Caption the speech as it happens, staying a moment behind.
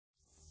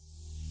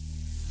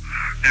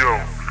Yo,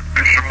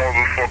 this your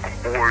motherfucking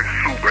boy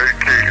Soup,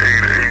 aka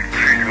the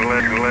 18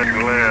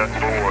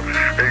 Landlord,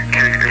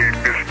 aka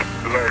Mr.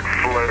 Black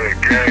Flag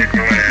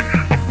Gangland.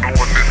 I'm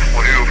doing this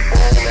for here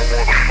for all my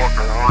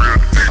motherfucking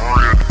real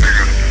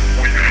niggas.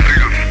 When you see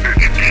a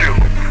snitch, kill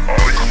him.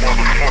 All you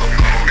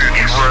motherfucking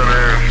snitch, rat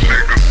ass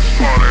niggas,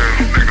 hard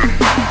ass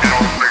niggas,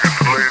 y'all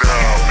niggas lay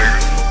down,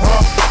 niggas.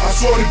 I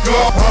swear to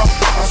God,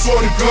 I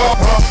swear to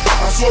God,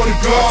 I swear to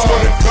God,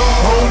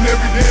 on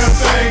every damn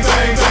thing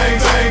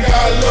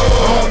I love,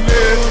 on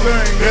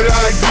everything that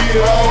I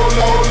get, all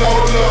love.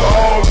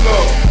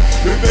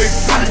 If they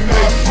free,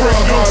 they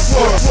bring them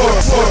fuck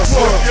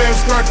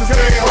ass crackers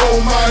can't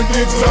hold my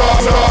niggas,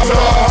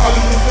 hollering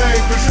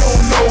cause you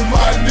don't know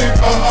my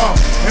nigga,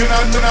 and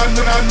I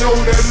know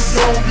that it's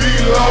gon' be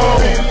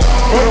long,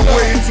 but I'm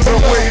waiting till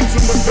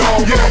my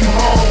dog come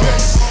home.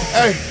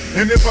 Hey,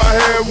 and if I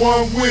had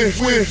one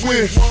wish,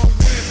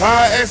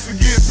 I ask to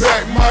get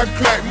back my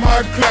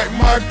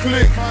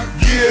click,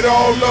 get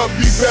all up,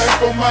 be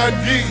back on my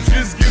dick,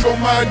 just give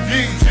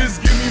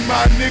me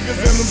my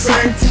niggas and them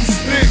same 2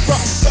 sticks,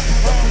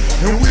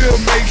 and we'll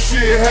make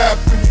shit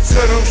happen.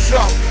 Set up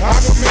shop, I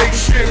can make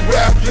shit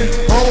rapping.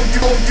 You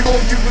don't give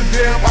a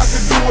damn, I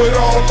can do it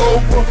all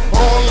over.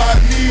 All I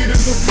need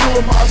is a few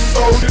of my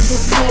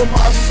soldiers.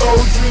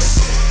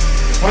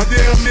 My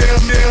damn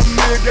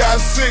nigga got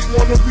sick.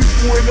 One of the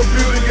people in the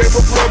building gave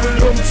a brother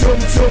them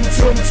 10.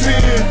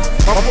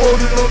 I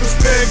voted on the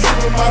stand,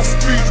 giving my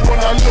speech.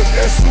 When I looked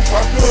at Soup,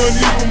 I couldn't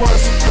even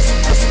much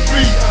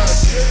speak.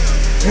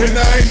 And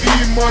I ain't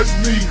need much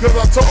meat, cause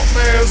I talk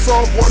my ass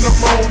off when I'm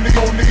on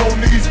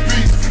these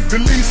beats. The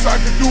least I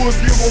can do is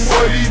give him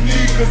what he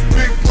need, cause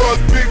Big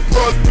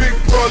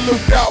Bruh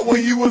looked out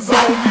when he was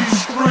on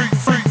these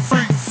streets.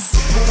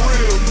 For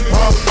real,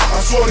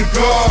 I swear to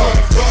God,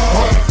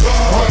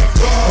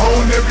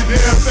 on every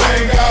damn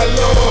thing I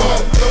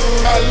love,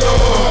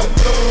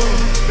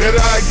 that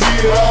I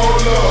get all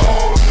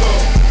love.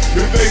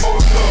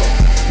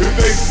 If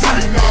they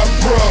free, not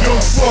bruh. Them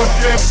fuck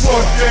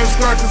ass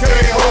crackers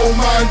can't hold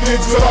my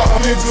niggas up,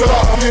 hollering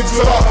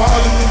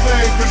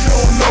cause you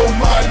don't know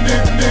my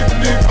nigga,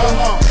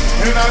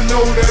 and I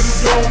know that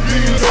it's gon' be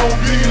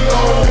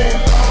long,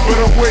 but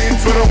I'm waiting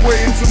till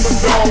my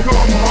dog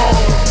come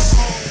home.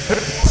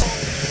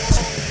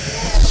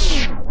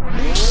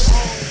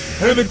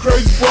 And the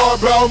crazy part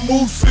about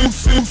Moose is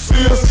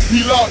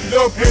he locked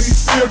up and he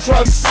still try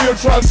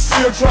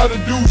to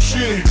do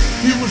shit.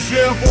 He was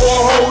jailed for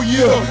a whole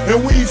year,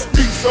 and when he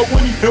speaks, so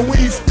when he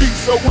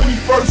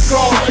first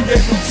called, I gave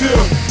him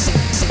tips.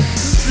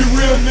 See,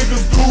 real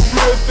niggas do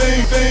real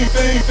things,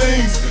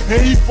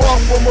 and he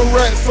fought from a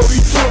rat, so he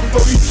took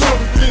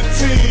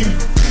 15.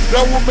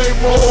 That would make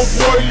my old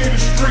boy leave the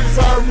streets.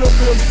 I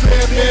remember him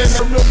saying,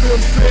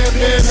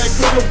 that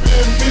could have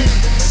been me.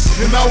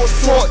 And I was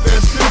taught that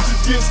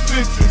stitches get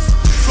stitches.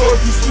 So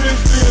if you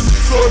snitch then,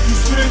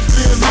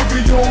 nigga,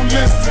 you don't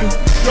listen.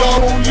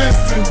 Dog, don't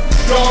listen.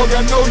 Dog, I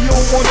know you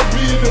don't wanna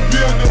be in the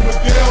building, but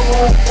damn,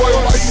 homeboy,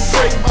 why you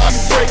break my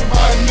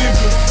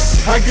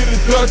niggas? I get a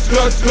Dutch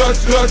and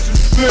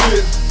spit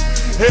it,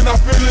 and I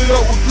fill it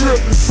up with grip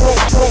and smoke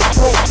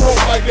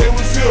like they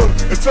was here.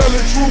 And tell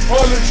the truth,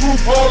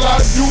 all I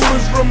do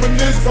is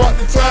reminisce about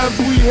the times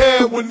we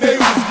had when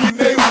they was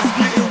getting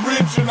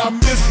rich, and I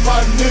miss my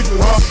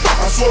niggas.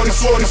 I swear to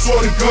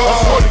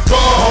God,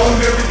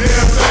 on every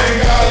damn thing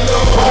I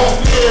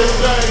love,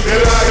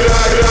 that I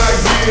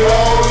get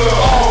all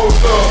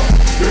love.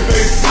 If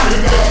they free,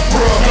 that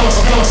bruh,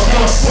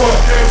 fuck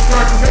ass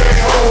crackers can't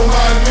hold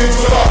my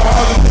niggas up,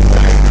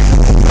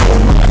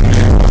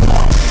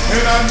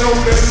 and I know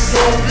that it's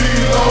gon' be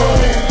long,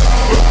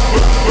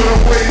 but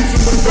I'm waiting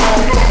till my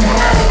dog come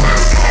home.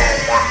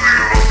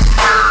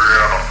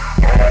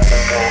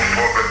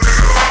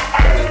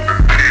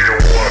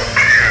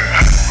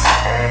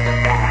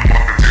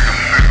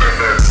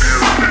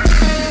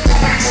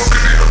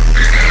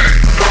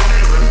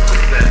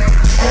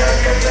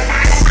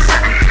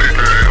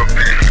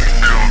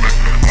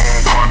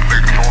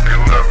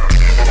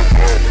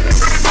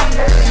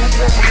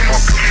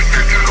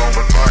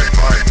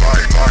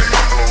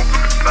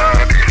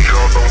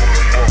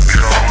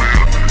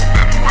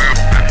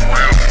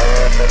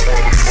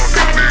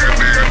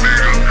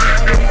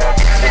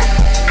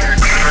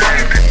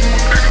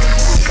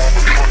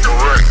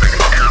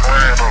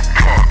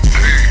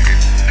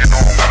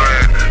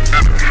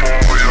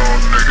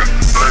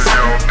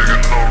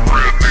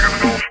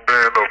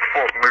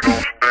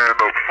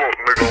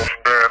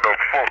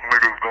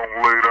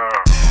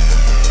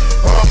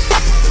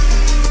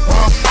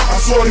 I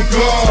swear to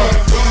God,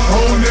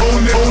 on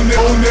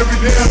every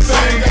damn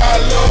thing I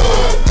love.